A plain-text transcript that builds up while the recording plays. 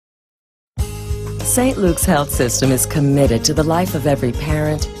St. Luke's health system is committed to the life of every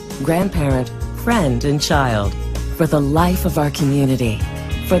parent, grandparent, friend, and child, for the life of our community,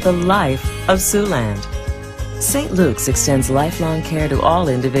 for the life of Siouxland. St. Luke's extends lifelong care to all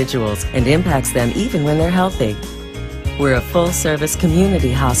individuals and impacts them even when they're healthy. We're a full-service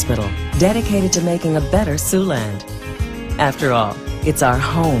community hospital dedicated to making a better Siouxland. After all, it's our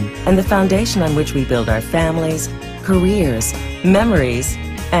home and the foundation on which we build our families, careers, memories,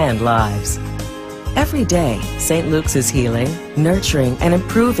 and lives. Every day, St. Luke's is healing, nurturing, and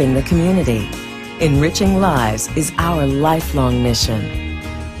improving the community. Enriching lives is our lifelong mission.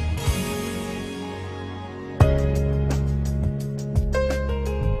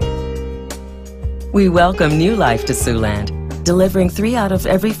 We welcome new life to Siouxland, delivering 3 out of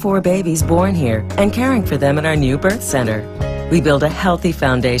every 4 babies born here and caring for them at our new birth center. We build a healthy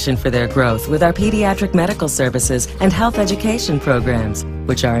foundation for their growth with our pediatric medical services and health education programs,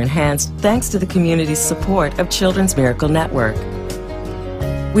 which are enhanced thanks to the community's support of Children's Miracle Network.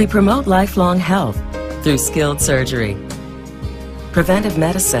 We promote lifelong health through skilled surgery, preventive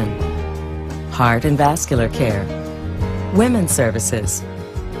medicine, heart and vascular care, women's services,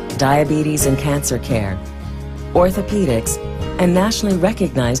 diabetes and cancer care, orthopedics, and nationally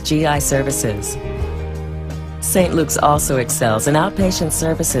recognized GI services. St. Luke's also excels in outpatient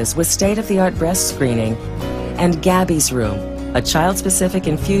services with state-of-the-art breast screening and Gabby's Room, a child-specific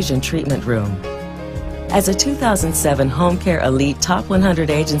infusion treatment room. As a 2007 Home Care Elite Top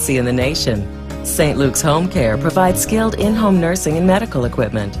 100 agency in the nation, St. Luke's Home Care provides skilled in-home nursing and medical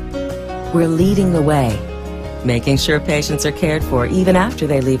equipment. We're leading the way, making sure patients are cared for even after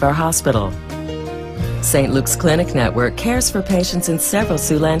they leave our hospital. St. Luke's Clinic Network cares for patients in several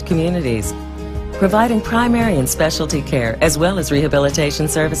Siouxland communities, providing primary and specialty care as well as rehabilitation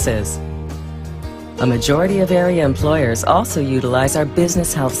services. A majority of area employers also utilize our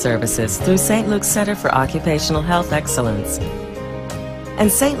business health services through St. Luke's Center for Occupational Health Excellence.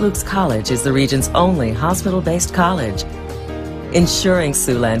 And St. Luke's College is the region's only hospital-based college, ensuring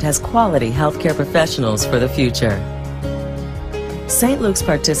Siouxland has quality healthcare professionals for the future. St. Luke's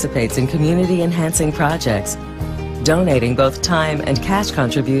participates in community-enhancing projects, donating both time and cash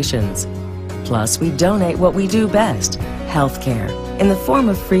contributions. Plus, we donate what we do best, healthcare, in the form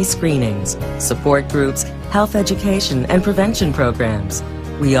of free screenings, support groups, health education, and prevention programs.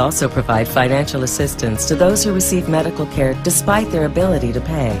 We also provide financial assistance to those who receive medical care despite their ability to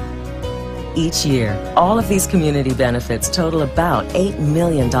pay. Each year, all of these community benefits total about $8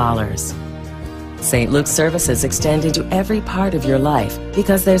 million. St. Luke's services extend into every part of your life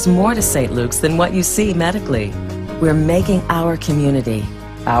because there's more to St. Luke's than what you see medically. We're making our community,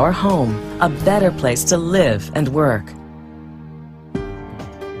 our home, a better place to live and work.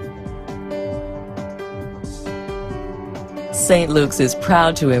 St. Luke's is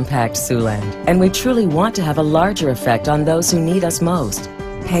proud to impact Siouxland, and we truly want to have a larger effect on those who need us most,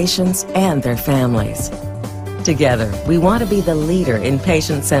 patients and their families. Together, we want to be the leader in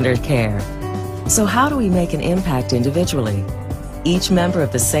patient-centered care. So how do we make an impact individually? Each member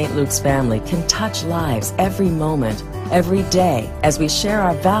of the St. Luke's family can touch lives every moment, every day, as we share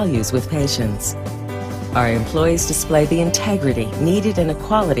our values with patients. Our employees display the integrity needed in a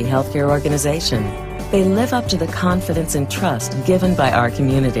quality healthcare organization. They live up to the confidence and trust given by our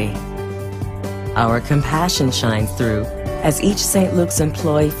community. Our compassion shines through as each St. Luke's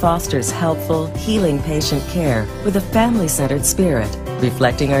employee fosters helpful, healing patient care with a family-centered spirit,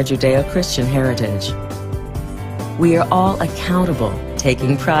 reflecting our Judeo-Christian heritage. We are all accountable,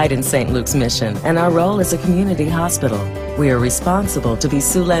 taking pride in St. Luke's mission and our role as a community hospital. We are responsible to be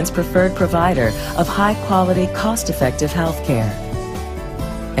Siouxland's preferred provider of high-quality, cost-effective health care.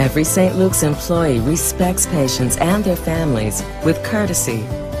 Every St. Luke's employee respects patients and their families with courtesy,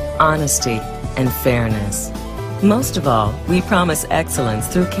 honesty, and fairness. Most of all, we promise excellence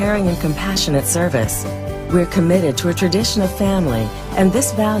through caring and compassionate service. We're committed to a tradition of family, and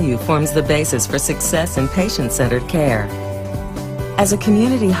this value forms the basis for success in patient-centered care. As a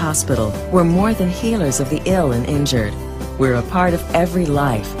community hospital, we're more than healers of the ill and injured. We're a part of every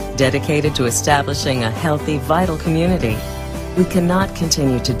life, dedicated to establishing a healthy, vital community. We cannot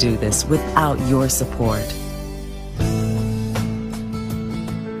continue to do this without your support.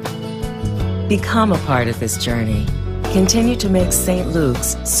 Become a part of this journey. Continue to make St.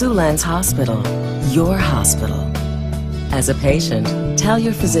 Luke's, Siouxland's hospital, your hospital. As a patient, tell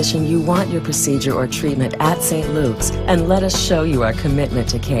your physician you want your procedure or treatment at St. Luke's and let us show you our commitment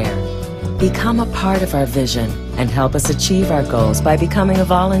to care. Become a part of our vision and help us achieve our goals by becoming a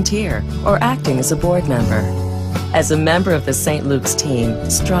volunteer or acting as a board member. As a member of the St. Luke's team,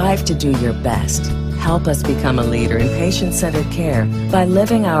 strive to do your best. Help us become a leader in patient-centered care by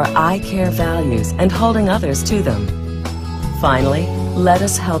living our I Care values and holding others to them. Finally, let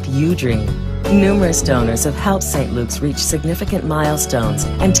us help you dream. Numerous donors have helped St. Luke's reach significant milestones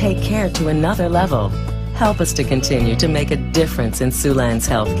and take care to another level. Help us to continue to make a difference in Siouxland's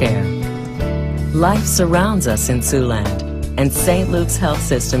healthcare. Life surrounds us in Siouxland, and St. Luke's health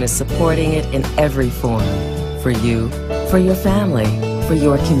system is supporting it in every form. For you, for your family, for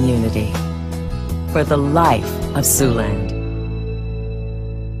your community, for the life of Siouxland.